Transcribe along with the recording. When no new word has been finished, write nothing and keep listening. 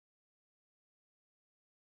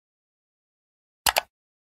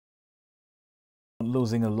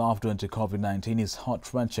Losing a loved one to COVID-19 is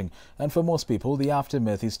heart-wrenching, and for most people, the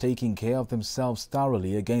aftermath is taking care of themselves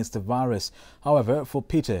thoroughly against the virus. However, for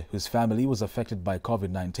Peter, whose family was affected by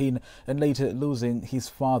COVID-19 and later losing his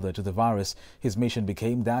father to the virus, his mission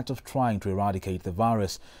became that of trying to eradicate the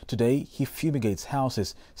virus. Today, he fumigates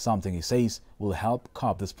houses, something he says will help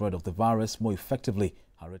curb the spread of the virus more effectively.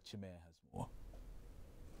 Harriet Chimea has more.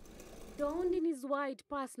 Donned in his white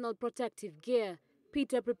personal protective gear,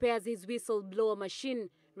 Peter prepares his whistle-blower machine,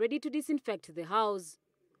 ready to disinfect the house.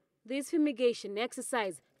 This fumigation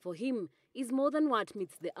exercise, for him, is more than what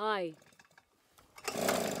meets the eye.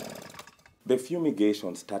 The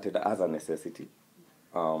fumigation started as a necessity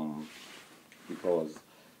because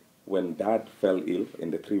when Dad fell ill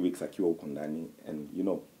in the 3 weeks akiwa huko ndani, and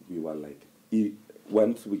we were like,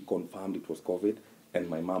 once we confirmed it was COVID, and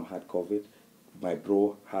my mom had COVID, my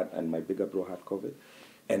bro had, and my bigger bro had COVID,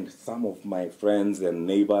 and some of my friends and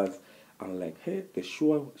neighbors are like, hey, the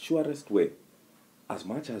surest way, as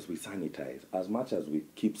much as we sanitize, as much as we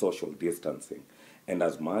keep social distancing, and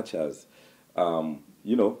as much as,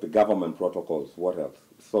 the government protocols, what else?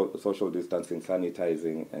 Social distancing,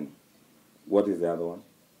 sanitizing, and what is the other one?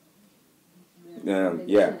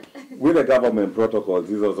 Yeah, with the government protocols,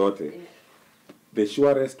 hizo zote, the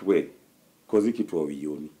surest way, kozi kitu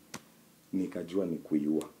hawioni, nikajua ni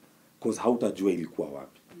kuiua, cause hautajua ilikuwa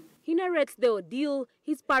wapi. He narrates the ordeal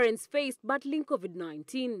his parents faced battling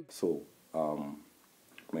COVID-19. So,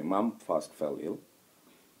 my mom first fell ill,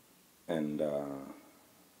 and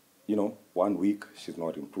 1 week she's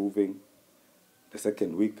not improving. The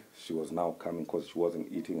second week she was now coming because she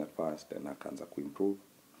wasn't eating at first, and akaanza kuimprove.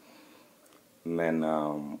 And then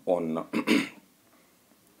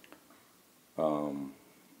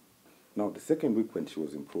now the second week when she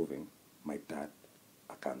was improving, my dad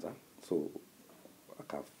akaanza, so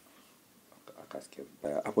akasikia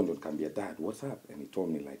hapo ndo nikamwambia, Dad, what's up? And he told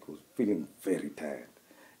me like he was feeling very tired,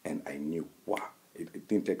 and I knew, wow, it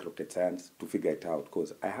didn't take rocket science to figure it out,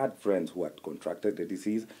 because I had friends who had contracted the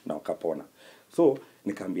disease na wakapona. So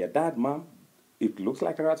nikamwambia, Dad, Mom, it looks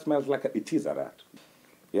like a rat, smells like it is a rat.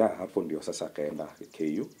 Yeah, hapo ndio sasa akaenda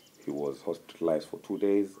KU. He was hospitalized for 2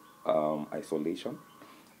 days, isolation.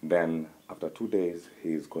 Then after 2 days,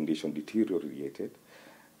 his condition deteriorated,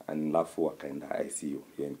 and alafu akaenda ICU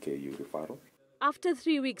here in KU referral. After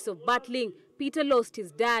 3 weeks of battling, Peter lost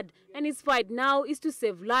his dad, and his fight now is to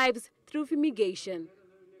save lives through fumigation.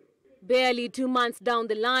 Barely 2 months down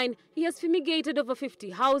the line, he has fumigated over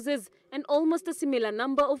 50 houses and almost a similar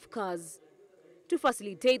number of cars. To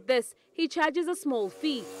facilitate this, he charges a small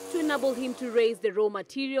fee to enable him to raise the raw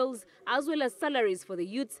materials as well as salaries for the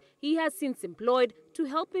youths he has since employed to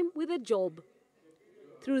help him with a job.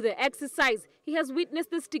 Through the exercise, he has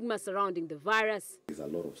witnessed the stigma surrounding the virus. There's a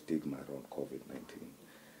lot of stigma around COVID-19.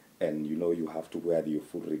 And you have to wear your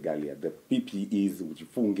full regalia. The PPEs,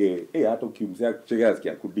 ujifunge, hata ukimzea kuchega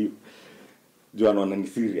sikia kudifu. Juu anaona ni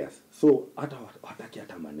serious. So hataki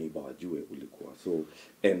hata maneighbor wajue ulikuwa. So,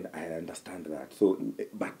 and I understand that. So,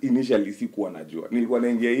 but initially sikuwa najua. Nilikuwa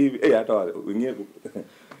naingia hivi, hata wengine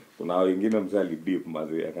kuna wengine mzee alidip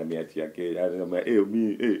maze akaniachia yake. Anasema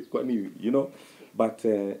kwani but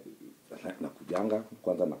nakujanga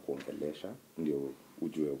kwanza na kuongelesha ndio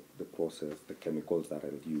ujue the process, the chemicals that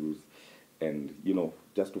I'll use, and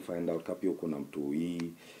just to find out kapio kuna mtu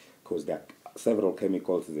hii, because there are several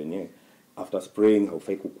chemicals zenye after spraying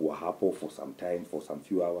haufai kukuwa hapo for some time, for some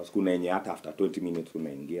few hours. Kuna yenye hata after 20 minutes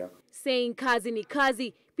unaingia. Saying kazi ni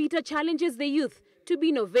kazi, Peter challenges the youth to be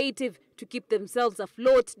innovative, to keep themselves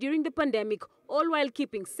afloat during the pandemic, all while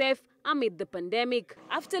keeping safe amid the pandemic.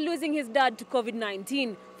 After losing his dad to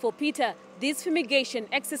COVID-19, for Peter, this fumigation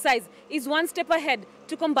exercise is one step ahead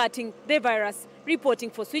to combating the virus.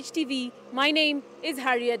 Reporting for Switch TV, my name is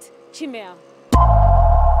Harriet Chimea.